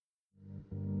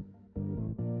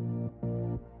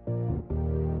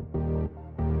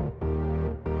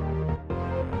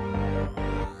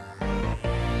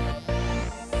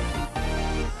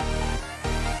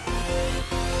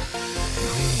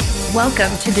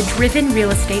Welcome to the Driven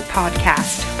Real Estate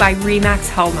Podcast by RE/MAX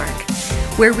Hallmark,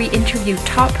 where we interview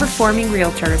top-performing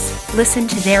realtors, listen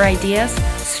to their ideas,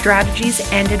 strategies,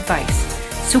 and advice,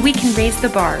 so we can raise the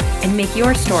bar and make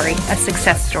your story a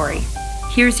success story.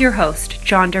 Here's your host,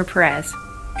 Jonder Perez.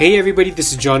 Hey everybody,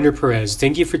 this is Jonder Perez.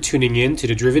 Thank you for tuning in to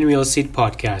the Driven Real Estate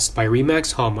Podcast by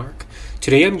RE/MAX Hallmark.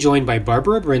 Today I'm joined by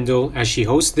Barbara Brindle as she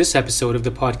hosts this episode of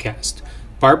the podcast.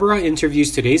 Barbara interviews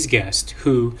today's guest,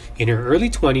 who, in her early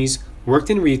 20s, worked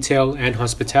in retail and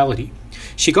hospitality.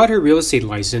 She got her real estate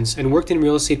license and worked in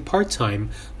real estate part-time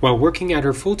while working at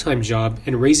her full-time job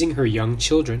and raising her young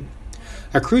children.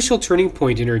 A crucial turning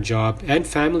point in her job and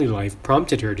family life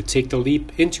prompted her to take the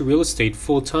leap into real estate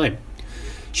full-time.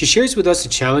 She shares with us the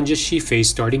challenges she faced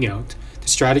starting out, the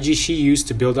strategies she used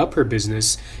to build up her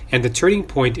business, and the turning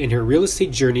point in her real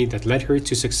estate journey that led her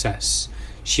to success.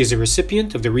 She is a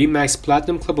recipient of the RE/MAX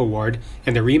Platinum Club Award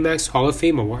and the RE/MAX Hall of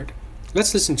Fame Award.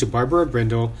 Let's listen to Barbara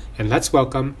Brindle and let's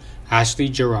welcome Ashley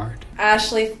Gerard.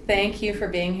 Ashley, thank you for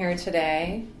being here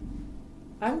today.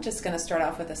 I'm just going to start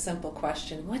off with a simple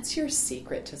question. What's your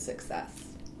secret to success?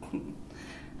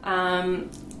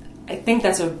 I think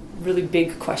that's a really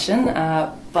big question,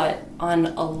 but on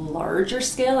a larger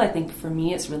scale, I think for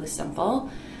me it's really simple.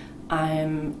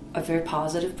 I'm a very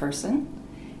positive person.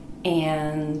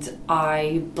 And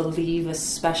I believe,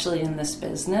 especially in this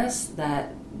business,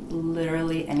 that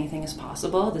literally anything is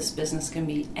possible. This business can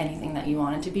be anything that you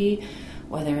want it to be,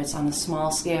 whether it's on a small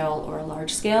scale or a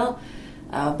large scale.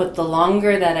 But the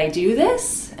longer that I do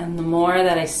this, and the more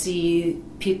that I see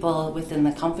people within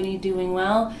the company doing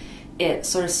well, it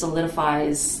sort of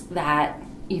solidifies that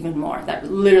even more,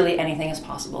 that literally anything is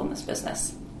possible in this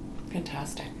business.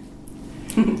 Fantastic.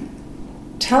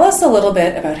 Tell us a little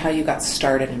bit about how you got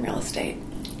started in real estate.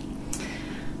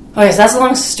 Okay, so that's a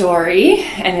long story,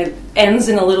 and it ends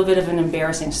in a little bit of an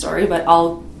embarrassing story, but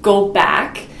I'll go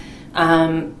back.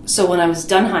 So when I was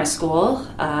done high school,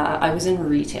 I was in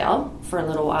retail for a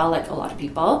little while, like a lot of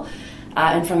people.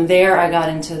 And from there, I got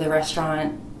into the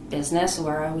restaurant business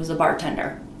where I was a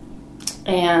bartender.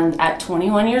 And at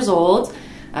 21 years old,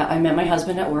 I met my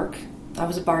husband at work. I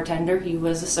was a bartender. He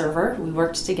was a server. We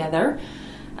worked together.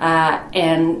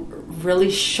 And really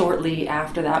shortly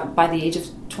after that, by the age of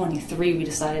 23, we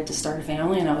decided to start a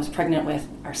family, and I was pregnant with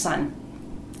our son.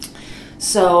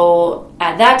 So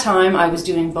at that time, I was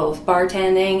doing both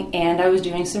bartending and I was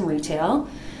doing some retail.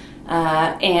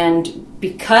 And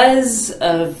because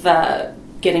of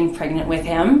getting pregnant with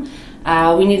him,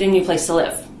 we needed a new place to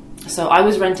live. So I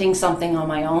was renting something on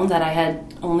my own that I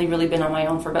had only really been on my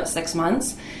own for about 6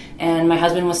 months. And my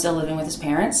husband was still living with his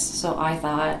parents. So I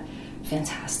thought,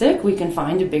 fantastic, we can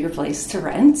find a bigger place to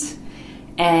rent.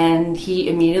 And he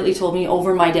immediately told me,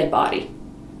 over my dead body.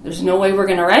 There's no way we're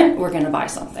going to rent, we're going to buy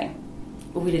something.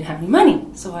 But we didn't have any money.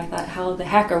 So I thought, how the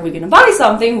heck are we going to buy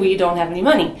something? We don't have any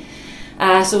money.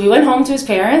 So we went home to his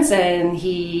parents and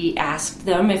he asked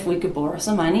them if we could borrow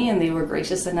some money, and they were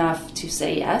gracious enough to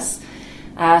say yes.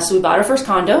 So we bought our first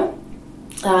condo.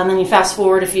 And then you fast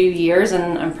forward a few years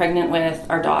and I'm pregnant with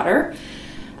our daughter.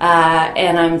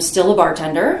 And I'm still a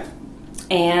bartender.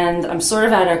 And I'm sort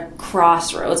of at a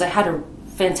crossroads. I had a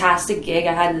fantastic gig.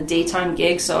 I had a daytime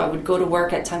gig, so I would go to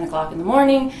work at 10 o'clock in the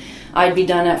morning. I'd be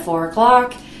done at 4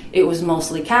 o'clock. It was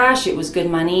mostly cash. It was good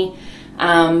money.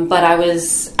 But I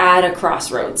was at a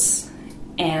crossroads.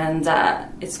 And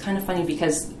it's kind of funny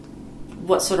because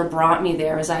what sort of brought me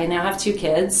there is I now have 2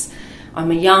 kids. I'm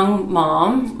a young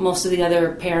mom. Most of the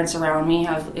other parents around me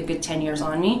have a good 10 years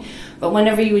on me. But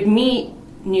whenever you would meet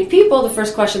new people, the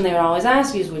first question they would always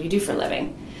ask you is, what do you do for a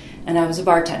living? And I was a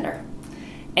bartender.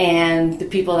 And the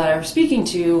people that I was speaking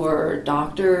to were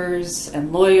doctors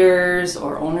and lawyers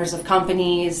or owners of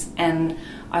companies. And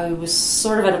I was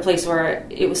sort of at a place where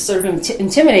it was sort of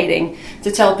intimidating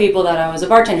to tell people that I was a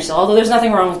bartender. So although there's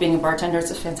nothing wrong with being a bartender, it's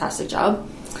a fantastic job.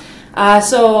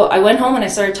 So I went home and I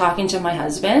started talking to my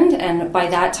husband. And by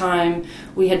that time,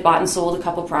 we had bought and sold a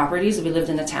couple properties. We lived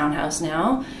in a townhouse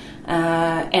now.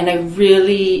 And I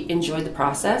really enjoyed the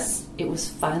process. It was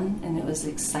fun and it was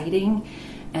exciting.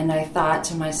 And I thought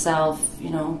to myself,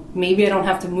 maybe I don't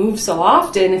have to move so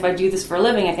often. If I do this for a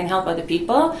living, I can help other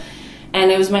people.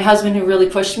 And it was my husband who really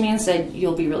pushed me and said,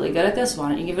 you'll be really good at this. Why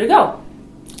don't you give it a go?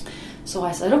 So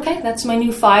I said, okay, that's my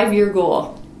new 5-year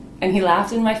goal. And he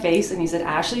laughed in my face and he said,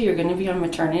 Ashley, you're going to be on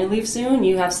maternity leave soon.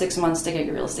 You have 6 months to get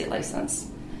your real estate license.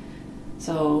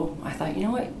 So I thought, you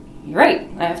know what? You're right.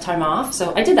 I have time off.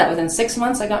 So I did that. Within 6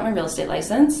 months, I got my real estate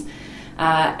license.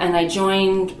 And I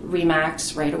joined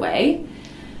RE/MAX right away.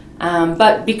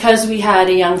 But because we had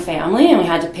a young family and we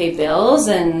had to pay bills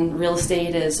and real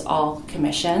estate is all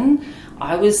commission,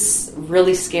 I was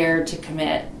really scared to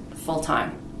commit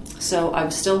full-time. So I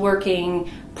was still working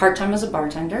part-time as a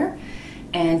bartender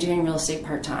and doing real estate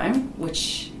part-time,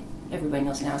 which everybody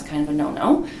knows now is kind of a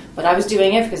no-no. But I was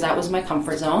doing it because that was my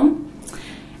comfort zone.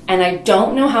 And I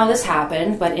don't know how this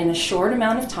happened, but in a short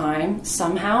amount of time,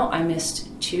 somehow I missed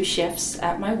 2 shifts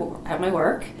at my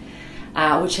work,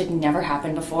 which had never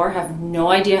happened before. I have no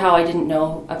idea how I didn't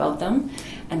know about them.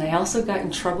 And I also got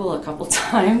in trouble a couple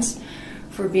times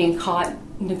for being caught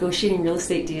negotiating real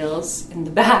estate deals in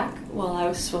the back while I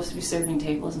was supposed to be serving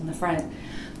tables in the front.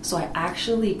 So I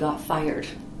actually got fired.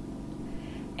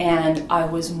 And I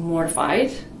was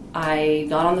mortified. I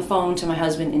got on the phone to my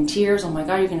husband in tears. Oh my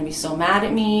God, you're going to be so mad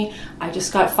at me. I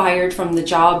just got fired from the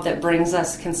job that brings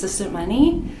us consistent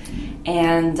money.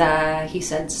 And he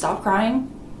said, stop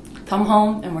crying, come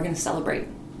home, and we're going to celebrate.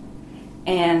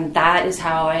 And that is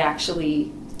how I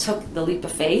actually took the leap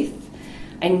of faith.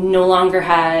 I no longer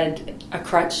had a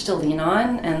crutch to lean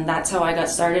on, and that's how I got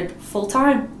started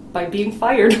full-time, by being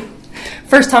fired.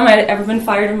 First time I had ever been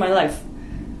fired in my life.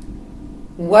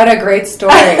 What a great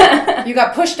story. You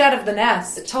got pushed out of the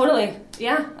nest. Totally.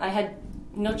 Yeah, I had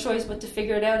no choice but to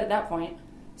figure it out at that point.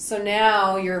 So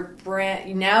now you're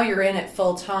in it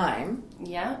full-time.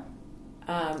 Yeah.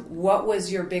 What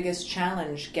was your biggest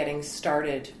challenge getting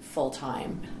started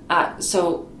full-time?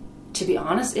 So, to be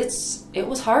honest, it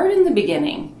was hard in the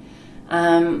beginning.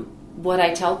 What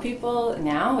I tell people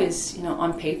now is,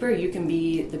 on paper, you can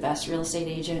be the best real estate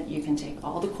agent. You can take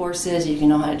all the courses. You can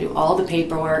know how to do all the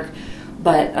paperwork.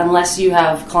 But unless you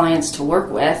have clients to work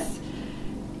with,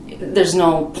 there's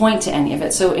no point to any of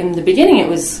it. So in the beginning, it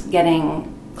was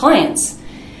getting clients.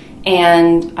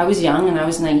 And I was young and I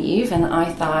was naive. And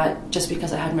I thought just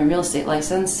because I had my real estate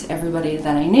license, everybody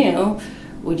that I knew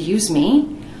would use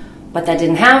me. But that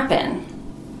didn't happen,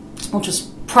 which was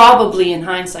probably, in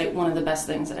hindsight, one of the best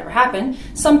things that ever happened.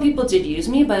 Some people did use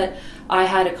me, but I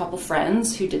had a couple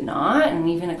friends who did not, and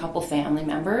even a couple family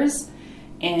members,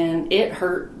 and it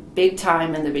hurt big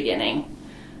time in the beginning.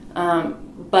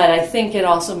 But I think it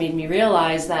also made me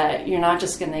realize that you're not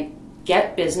just going to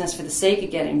get business for the sake of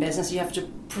getting business. You have to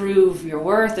prove your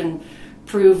worth and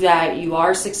prove that you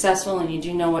are successful and you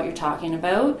do know what you're talking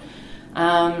about.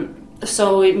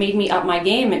 So it made me up my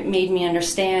game. It made me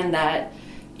understand that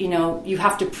you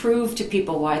have to prove to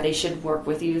people why they should work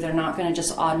with you. They're not going to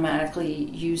just automatically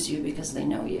use you because they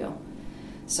know you.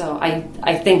 So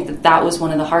I think that was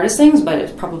one of the hardest things, but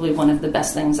it's probably one of the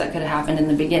best things that could have happened in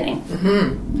the beginning.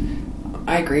 Mm-hmm.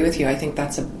 I agree with you. I think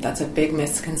that's a big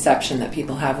misconception that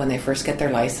people have when they first get their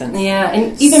license. Yeah,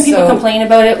 and even people complain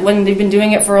about it when they've been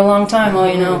doing it for a long time.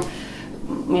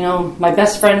 Mm-hmm. Well, my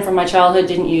best friend from my childhood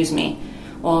didn't use me.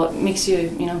 Well, it makes you,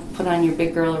 put on your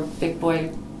big girl or big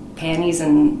boy panties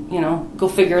and, go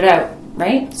figure it out,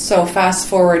 right? So fast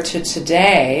forward to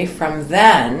today, from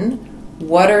then,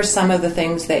 what are some of the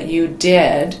things that you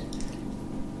did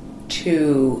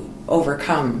to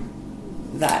overcome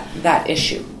that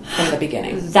issue from the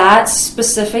beginning? That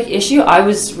specific issue, I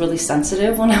was really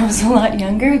sensitive when I was a lot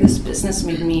younger. This business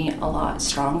made me a lot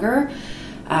stronger.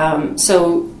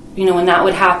 So, when that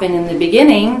would happen in the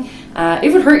beginning,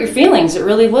 it would hurt your feelings. It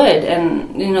really would.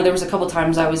 And, there was a couple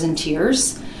times I was in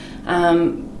tears.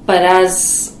 But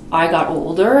as I got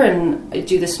older and I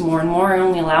do this more and more, I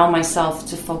only allow myself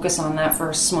to focus on that for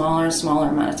a smaller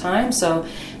amount of time. So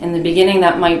in the beginning,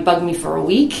 that might bug me for a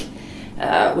week,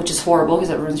 which is horrible because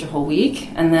it ruins your whole week.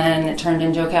 And then it turned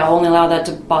into, okay, I'll only allow that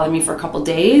to bother me for a couple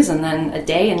days and then a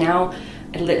day. And now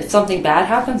if something bad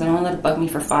happens, I only let it bug me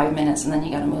for 5 minutes and then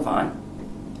you got to move on.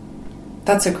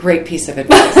 That's a great piece of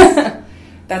advice.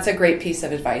 That's a great piece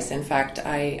of advice. In fact,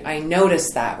 I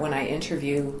notice that when I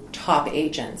interview top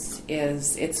agents,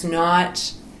 it's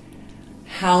not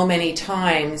how many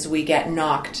times we get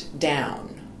knocked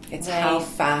down. It's right. How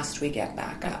fast we get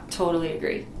back up. I totally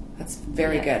agree. That's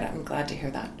very good. I'm glad to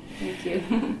hear that. Thank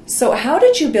you. So how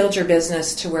did you build your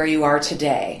business to where you are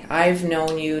today? I've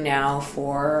known you now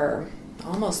for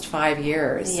almost 5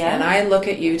 years. Yeah. And I look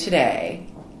at you today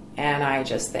and I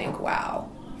just think, wow,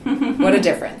 what a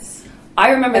difference.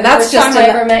 I remember the first time I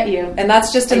ever met you. And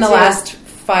that's just in the last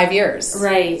 5 years.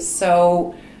 Right.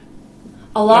 So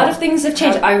a lot of things have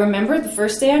changed. I remember the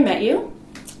first day I met you,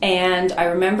 and I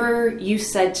remember you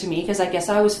said to me, because I guess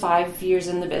I was 5 years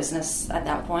in the business at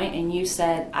that point, and you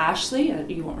said, Ashley,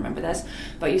 you won't remember this,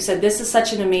 but you said, this is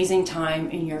such an amazing time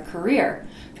in your career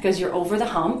because you're over the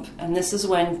hump, and this is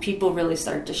when people really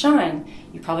start to shine.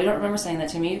 You probably don't remember saying that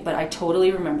to me, but I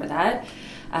totally remember that.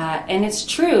 And it's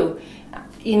true.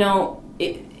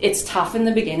 It's tough in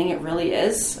the beginning. It really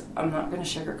is. I'm not going to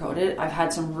sugarcoat it. I've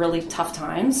had some really tough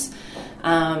times.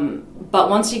 But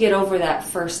once you get over that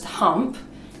first hump,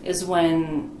 is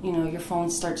when, your phone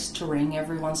starts to ring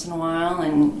every once in a while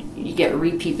and you get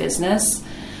repeat business.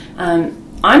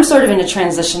 I'm sort of in a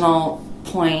transitional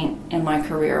point in my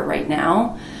career right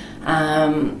now.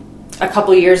 A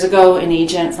couple of years ago, an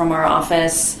agent from our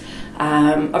office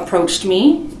approached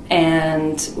me,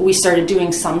 and we started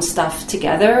doing some stuff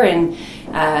together, and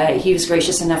he was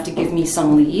gracious enough to give me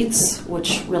some leads,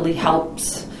 which really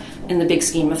helped in the big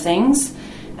scheme of things.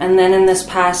 And then in this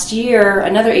past year,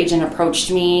 another agent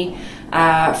approached me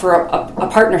for a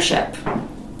partnership,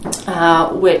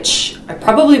 which I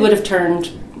probably would have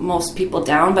turned most people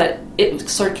down, but it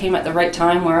sort of came at the right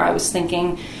time where I was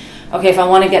thinking, okay, if I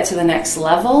want to get to the next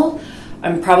level,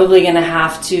 I'm probably going to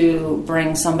have to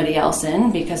bring somebody else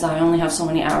in because I only have so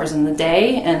many hours in the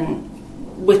day. And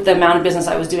with the amount of business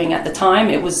I was doing at the time,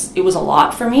 it was a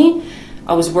lot for me.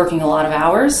 I was working a lot of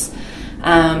hours.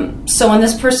 So when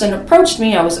this person approached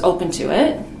me, I was open to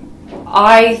it.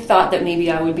 I thought that maybe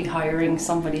I would be hiring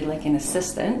somebody like an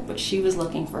assistant, but she was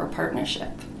looking for a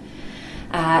partnership.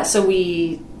 So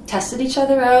we tested each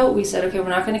other out. We said, okay, we're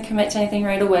not going to commit to anything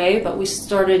right away, but we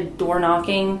started door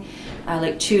knocking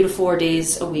like 2 to 4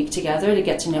 days a week together to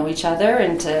get to know each other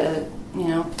and to,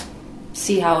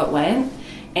 see how it went.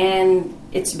 And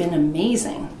it's been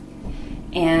amazing.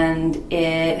 And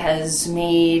it has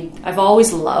I've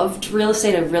always loved real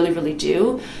estate. I really, really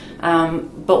do.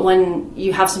 But when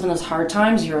you have some of those hard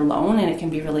times, you're alone and it can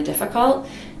be really difficult.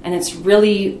 And it's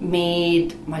really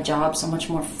made my job so much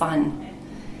more fun.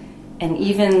 And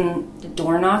even the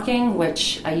door knocking,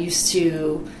 which I used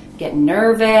to get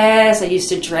nervous, I used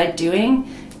to dread doing.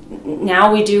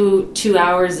 Now we do 2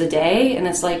 hours a day, and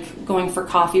it's like going for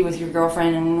coffee with your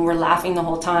girlfriend, and we're laughing the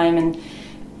whole time. And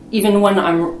even when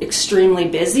I'm extremely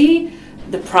busy,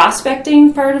 the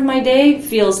prospecting part of my day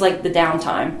feels like the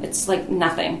downtime. It's like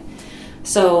nothing.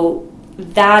 So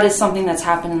that is something that's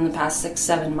happened in the past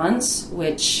 6-7 months,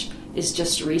 which is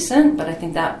just recent, but I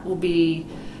think that will be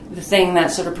the thing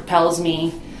that sort of propels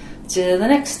me to the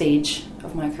next stage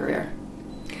of my career.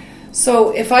 So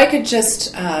if I could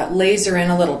just laser in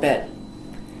a little bit,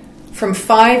 from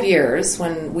 5 years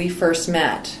when we first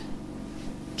met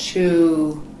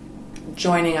to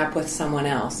joining up with someone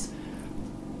else,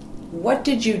 what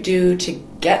did you do to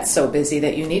get so busy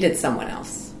that you needed someone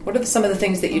else? What are some of the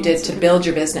things that you did to build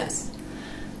your business?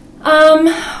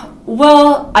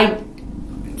 Well,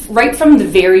 right from the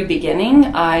very beginning,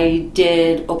 I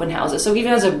did open houses. So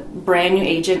even as a brand new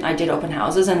agent, I did open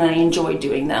houses, and I enjoyed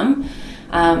doing them.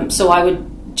 So I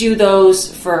would do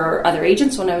those for other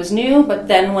agents when I was new, but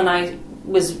then when I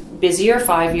was busier,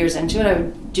 5 years into it, I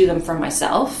would do them for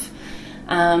myself.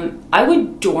 I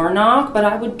would door knock, but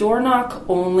I would door knock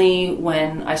only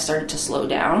when I started to slow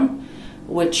down,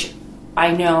 which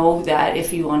I know that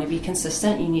if you want to be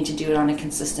consistent, you need to do it on a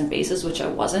consistent basis, which I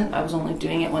wasn't. I was only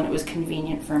doing it when it was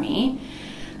convenient for me.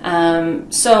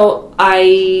 So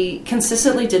I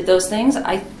consistently did those things.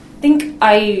 I think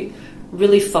I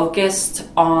really focused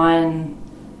on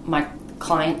my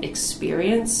client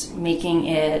experience, making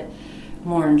it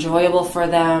more enjoyable for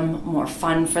them, more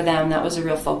fun for them. That was a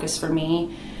real focus for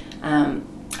me. I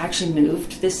actually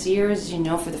moved this year, as you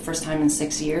know, for the first time in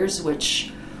 6 years,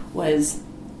 which was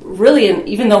really,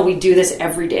 even though we do this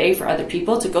every day for other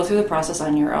people, to go through the process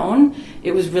on your own,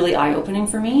 it was really eye-opening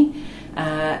for me.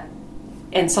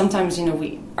 And sometimes,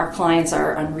 our clients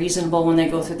are unreasonable when they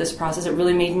go through this process. It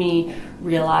really made me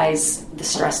realize the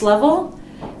stress level,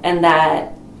 and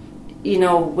that,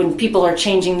 when people are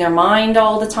changing their mind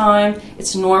all the time,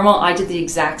 it's normal. I did the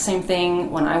exact same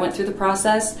thing when I went through the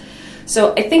process.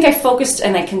 So I think I focused,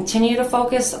 and I continue to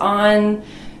focus on,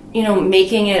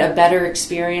 making it a better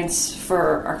experience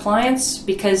for our clients,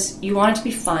 because you want it to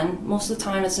be fun. Most of the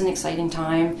time it's an exciting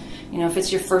time. If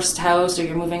it's your first house or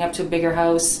you're moving up to a bigger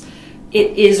house,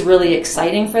 it is really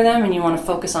exciting for them, and you want to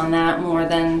focus on that more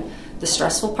than the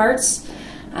stressful parts.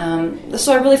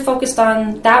 So I really focused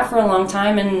on that for a long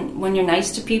time, and when you're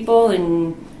nice to people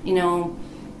and,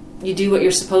 you do what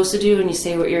you're supposed to do and you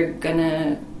say what you're going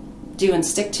to do and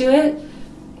stick to it,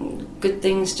 good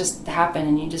things just happen,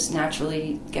 and you just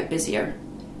naturally get busier,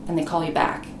 and they call you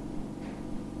back.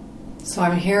 So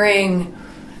I'm hearing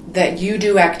that you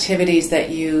do activities that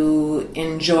you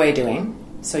enjoy doing.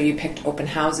 So you picked open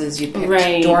houses, you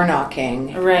picked door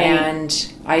knocking,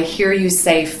 and I hear you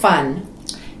say fun.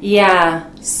 Yeah.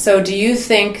 So do you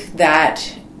think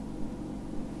that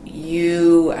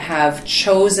you have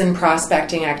chosen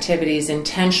prospecting activities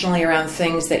intentionally around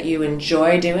things that you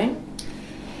enjoy doing?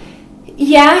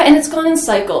 Yeah, and it's gone in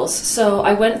cycles. So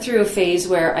I went through a phase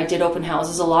where I did open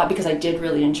houses a lot because I did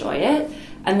really enjoy it.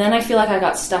 And then I feel like I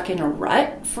got stuck in a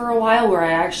rut for a while where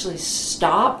I actually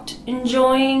stopped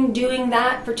enjoying doing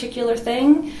that particular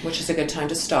thing. Which is a good time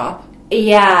to stop.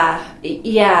 Yeah.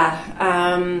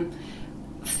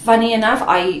 Funny enough,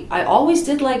 I always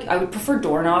did I would prefer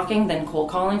door knocking than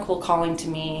cold calling. Cold calling to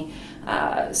me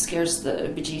scares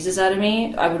the bejesus out of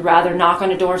me. I would rather knock on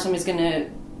a door, somebody's going to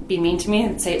be mean to me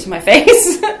and say it to my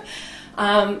face.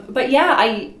 But yeah,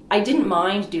 I didn't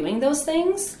mind doing those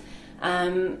things.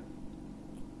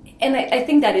 And I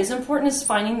think that is important, is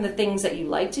finding the things that you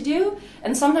like to do.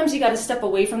 And sometimes you got to step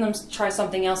away from them, try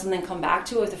something else, and then come back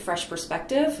to it with a fresh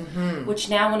perspective. Mm-hmm. Which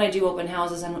now when I do open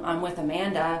houses and I'm with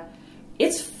Amanda,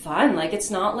 it's fun. It's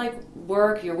not like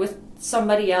work. You're with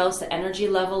somebody else. The energy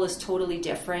level is totally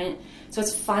different. So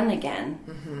it's fun again.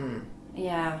 Mm-hmm.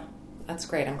 Yeah. That's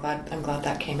great. I'm glad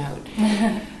that came out.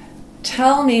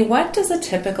 Tell me, what does a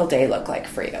typical day look like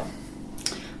for you?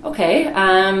 Okay,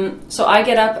 so I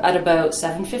get up at about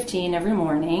 7:15 every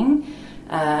morning,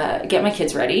 get my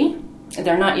kids ready.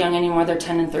 They're not young anymore, they're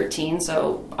 10 and 13,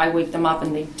 so I wake them up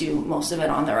and they do most of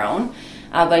it on their own.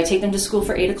 But I take them to school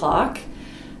for 8 o'clock.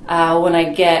 When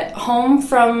I get home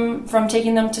from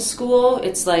taking them to school,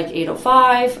 it's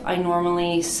 8:05. I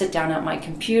normally sit down at my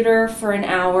computer for an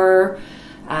hour,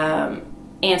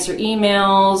 answer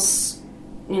emails,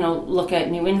 look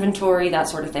at new inventory, that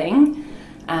sort of thing.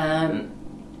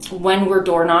 When we're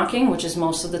door knocking, which is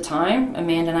most of the time,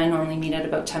 Amanda and I normally meet at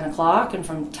about 10 o'clock, and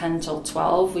from 10 till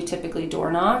 12, we typically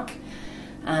door knock.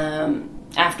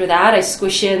 After that, I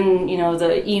squish in,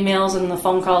 the emails and the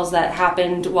phone calls that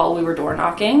happened while we were door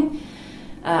knocking.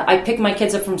 I pick my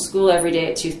kids up from school every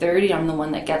day at 2:30. I'm the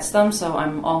one that gets them, so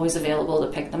I'm always available to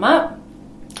pick them up.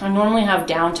 I normally have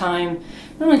downtime,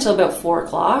 until about 4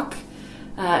 o'clock.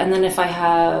 And then if I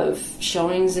have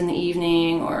showings in the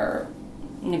evening or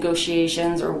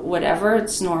negotiations or whatever,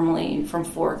 it's normally from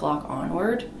 4 o'clock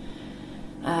onward.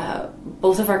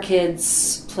 Both of our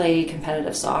kids play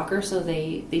competitive soccer, so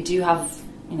they do have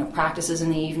practices in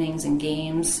the evenings and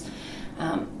games.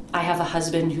 I have a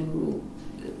husband who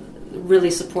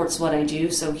really supports what I do,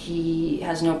 so he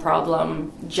has no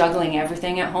problem juggling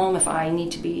everything at home if I need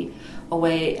to be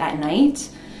away at night.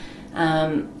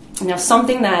 Now,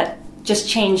 something that just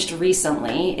changed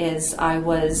recently is I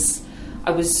was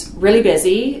really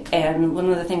busy, and one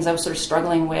of the things I was sort of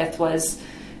struggling with was,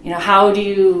 how do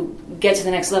you get to the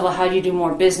next level? How do you do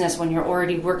more business when you're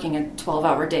already working a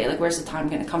 12-hour day? Where's the time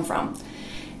going to come from?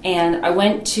 And I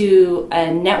went to a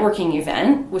networking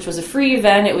event, which was a free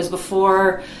event. It was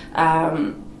before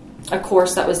a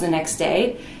course that was the next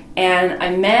day. And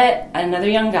I met another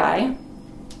young guy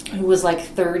who was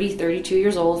 32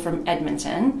 years old from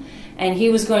Edmonton. And he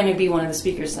was going to be one of the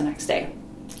speakers the next day.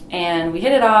 And we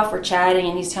hit it off, we're chatting,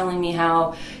 and he's telling me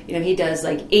how, he does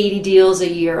 80 deals a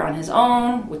year on his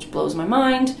own, which blows my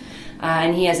mind.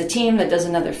 And he has a team that does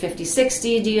another 50,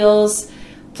 60 deals.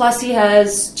 Plus he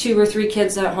has 2 or 3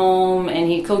 kids at home,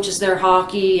 and he coaches their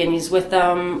hockey, and he's with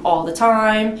them all the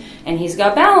time, and he's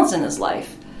got balance in his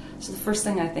life. So the first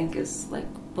thing I think is,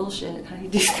 bullshit, how do you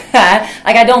do that?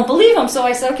 I don't believe him. So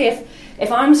I said, okay, if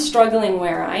I'm struggling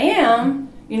where I am,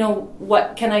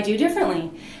 what can I do differently?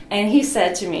 And he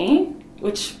said to me,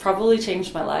 which probably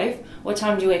changed my life, what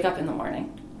time do you wake up in the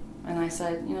morning? And I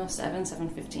said,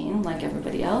 7:15, like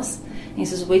everybody else. And he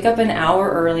says, wake up an hour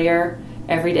earlier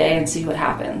every day and see what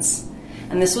happens.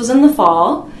 And this was in the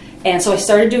fall, and so I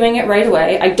started doing it right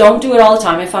away. I don't do it all the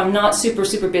time. If I'm not super,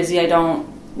 super busy, I don't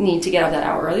need to get up that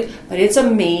hour early. But it's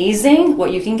amazing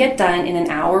what you can get done in an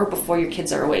hour before your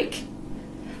kids are awake.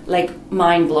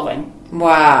 Mind-blowing.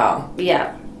 Wow.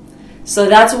 Yeah. So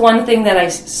that's one thing that I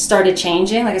started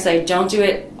changing. Like I said, I don't do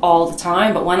it all the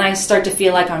time, but when I start to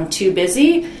feel like I'm too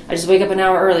busy, I just wake up an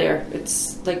hour earlier.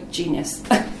 It's genius.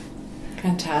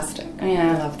 Fantastic.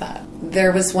 Yeah. I love that.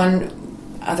 There was one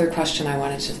other question I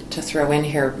wanted to throw in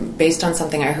here, based on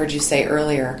something I heard you say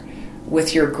earlier,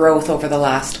 with your growth over the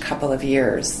last couple of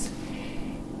years.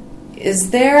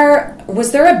 Was there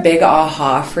a big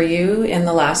aha for you in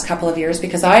the last couple of years?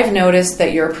 Because I've noticed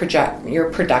that your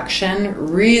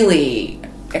production really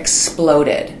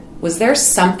exploded. Was there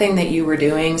something that you were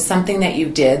doing, something that you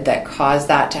did that caused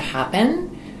that to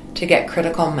happen, to get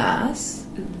critical mass?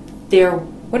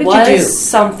 What did you do?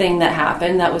 Something that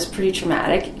happened that was pretty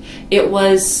traumatic. It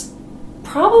was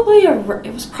probably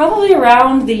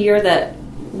around the year that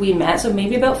we met, so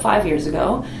maybe about 5 years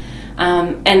ago,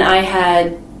 and I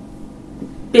had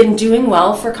been doing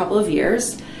well for a couple of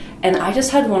years, and I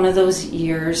just had one of those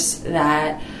years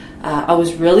that I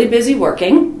was really busy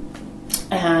working,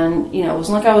 And, it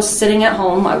wasn't like I was sitting at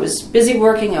home. I was busy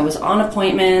working. I was on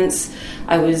appointments.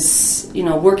 I was,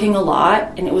 working a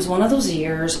lot. And it was one of those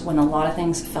years when a lot of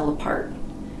things fell apart.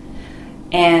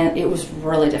 And it was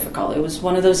really difficult. It was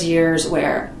one of those years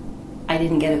where I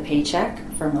didn't get a paycheck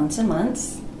for months and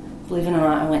months. Believe it or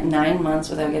not, I went 9 months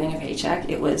without getting a paycheck.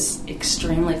 It was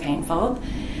extremely painful.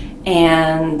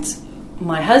 And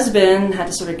my husband had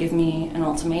to sort of give me an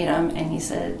ultimatum. And he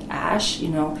said, Ash,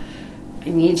 I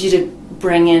need you to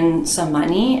bring in some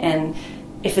money. And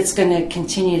if it's going to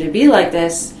continue to be like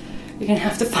this, you're going to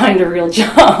have to find a real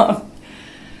job.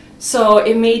 So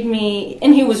it made me,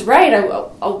 and he was right.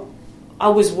 I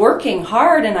was working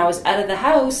hard and I was out of the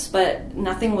house, but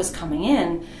nothing was coming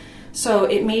in. So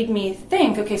it made me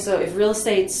think, okay, so if real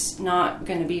estate's not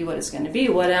going to be what it's going to be,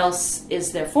 what else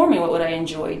is there for me? What would I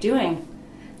enjoy doing?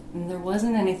 And there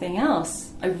wasn't anything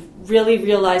else. I really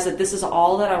realized that this is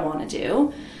all that I want to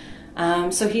do.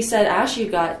 So he said, Ash, you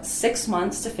got 6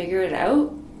 months to figure it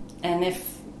out. And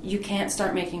if you can't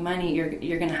start making money,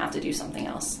 you're going to have to do something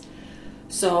else.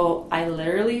 So I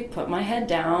literally put my head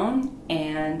down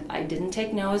and I didn't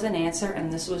take no as an answer,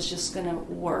 and this was just going to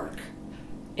work.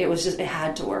 It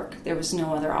had to work. There was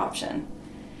no other option.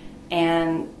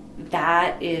 And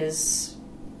that is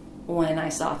when I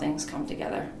saw things come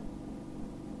together.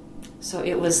 So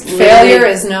it was failure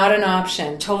is not an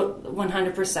option.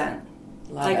 100%.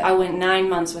 Love it. I went 9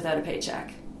 months without a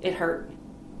paycheck. It hurt.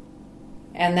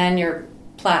 And then you're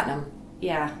platinum.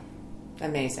 Yeah.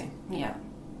 Amazing. Yeah.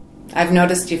 I've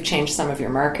noticed you've changed some of your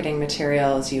marketing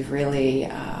materials. You've really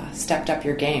stepped up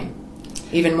your game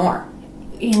even more.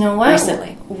 You know what?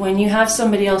 Recently. When you have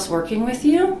somebody else working with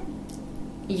you,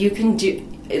 you can do,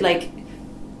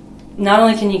 not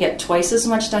only can you get twice as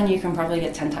much done, you can probably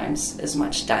get 10 times as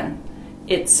much done.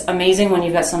 It's amazing when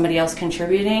you've got somebody else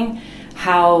contributing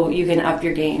how you can up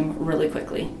your game really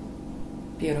quickly.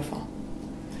 Beautiful.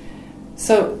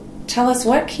 So tell us,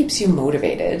 what keeps you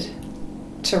motivated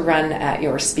to run at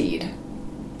your speed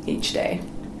each day?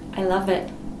 I love it.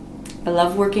 I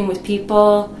love working with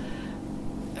people.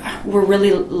 We're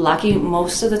really lucky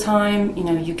most of the time.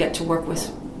 You get to work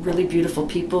with really beautiful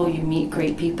people. You meet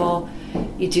great people.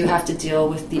 You do have to deal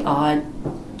with the odd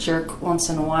jerk once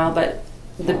in a while, but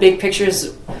the big picture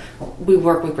is we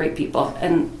work with great people.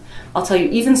 And I'll tell you,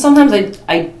 even sometimes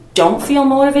I don't feel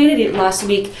motivated. Last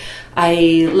week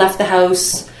I left the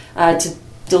house to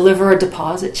deliver a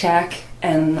deposit check,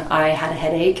 and I had a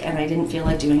headache and I didn't feel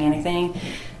like doing anything.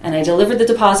 And I delivered the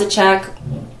deposit check.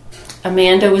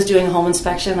 Amanda was doing a home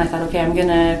inspection. I thought, okay, I'm going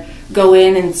to go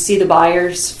in and see the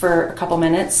buyers for a couple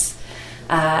minutes.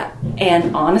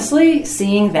 And honestly,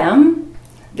 seeing them,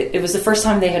 it was the first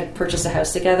time they had purchased a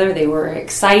house together. They were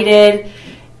excited.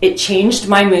 It changed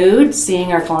my mood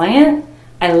seeing our client.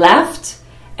 I left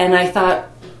and I thought,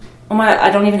 oh my, I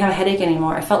don't even have a headache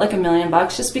anymore. I felt like $1 million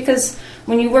just because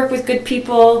when you work with good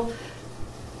people,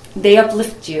 they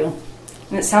uplift you.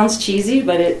 And it sounds cheesy,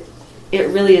 but it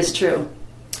really is true.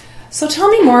 So tell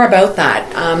me more about that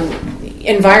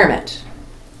environment.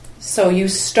 So you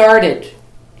started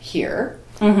here.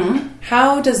 Mm-hmm.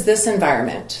 How does this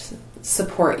environment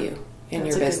support you in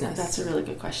your business? That's a really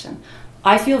good question.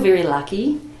 I feel very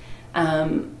lucky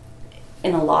in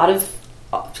a lot of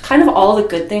kind of all the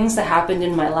good things that happened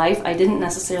in my life. I didn't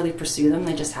necessarily pursue them.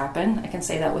 They just happened. I can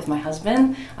say that with my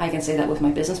husband. I can say that with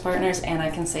my business partners. And I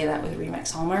can say that with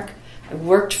RE/MAX Hallmark. I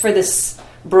worked for this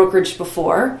brokerage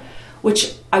before,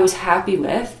 which I was happy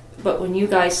with. But when you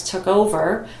guys took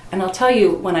over, and I'll tell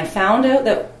you, when I found out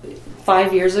that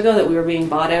 5 years ago that we were being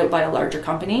bought out by a larger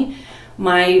company,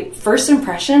 my first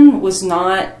impression was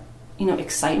not,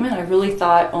 excitement. I really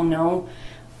thought, oh no,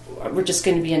 we're just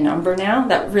going to be a number now.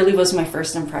 That really was my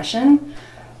first impression.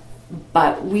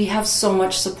 But we have so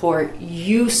much support.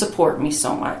 You support me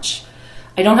so much.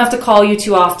 I don't have to call you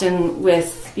too often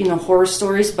with, horror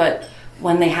stories, but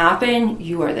when they happen,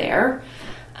 you are there.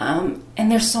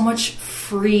 And there's so much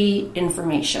free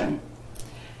information.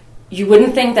 You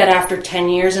wouldn't think that after 10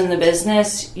 years in the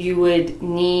business, you would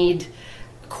need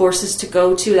courses to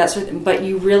go to, that sort of thing, but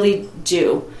you really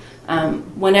do.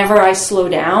 Whenever I slow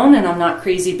down and I'm not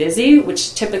crazy busy,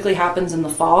 which typically happens in the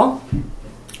fall,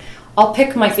 I'll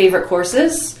pick my favorite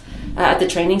courses at the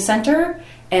training center,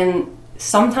 and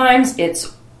sometimes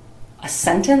it's a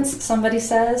sentence somebody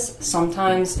says,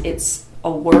 sometimes it's a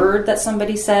word that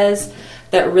somebody says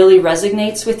that really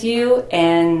resonates with you,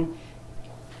 and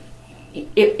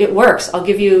it works. I'll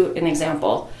give you an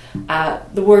example.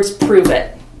 The words "prove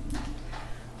it."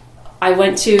 I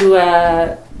went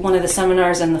to one of the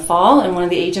seminars in the fall, and one of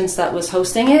the agents that was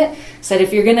hosting it said,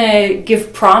 if you're going to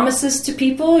give promises to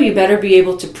people, you better be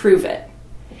able to prove it.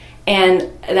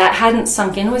 And that hadn't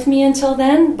sunk in with me until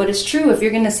then, but it's true. If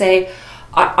you're going to say,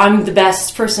 I'm the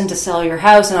best person to sell your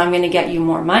house and I'm going to get you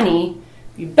more money,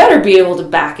 you better be able to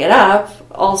back it up.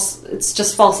 It's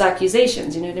just false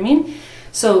accusations, you know what I mean?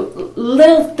 So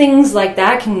little things like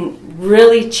that can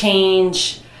really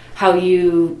change how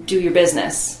you do your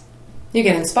business. You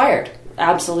get inspired.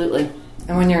 Absolutely.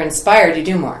 And when you're inspired, you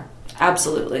do more.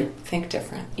 Absolutely. Think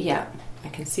different. Yeah. I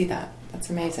can see that. That's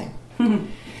amazing.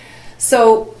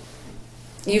 So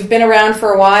you've been around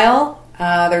for a while.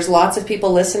 There's lots of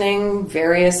people listening,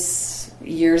 various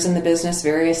years in the business,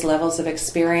 various levels of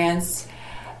experience.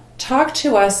 Talk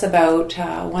to us about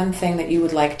one thing that you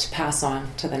would like to pass on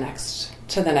to the next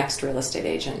real estate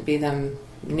agent, be them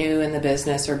new in the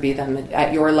business or be them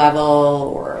at your level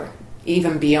or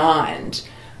even beyond.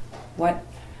 What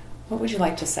would you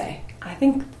like to say? I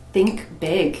think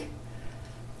big.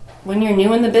 When you're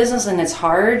new in the business and it's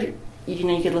hard,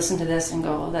 you could listen to this and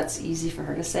go, oh, that's easy for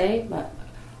her to say, but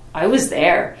I was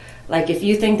there. Like, if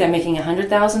you think that making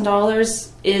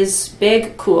 $100,000 is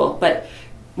big, cool, but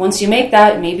once you make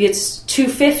that, maybe it's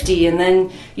 $250,000, and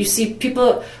then you see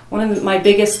people. One of my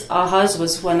biggest ahas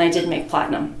was when I did make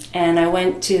platinum, and I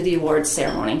went to the awards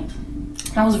ceremony.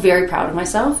 I was very proud of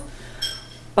myself,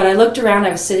 but I looked around.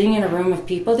 I was sitting in a room of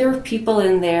people. There were people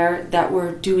in there that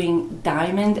were doing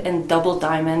diamond and double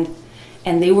diamond,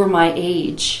 and they were my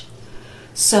age.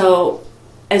 So,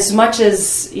 as much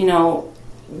as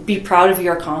be proud of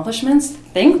your accomplishments,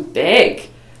 think big,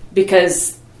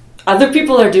 because other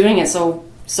people are doing it.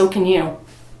 So can you.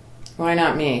 Why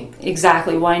not me?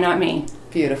 Exactly. Why not me?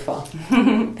 Beautiful.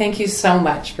 Thank you so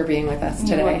much for being with us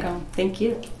today. You're welcome. Thank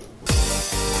you.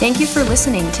 Thank you for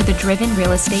listening to the Driven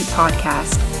Real Estate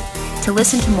Podcast. To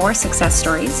listen to more success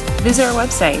stories, visit our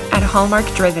website at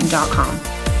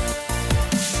hallmarkdriven.com.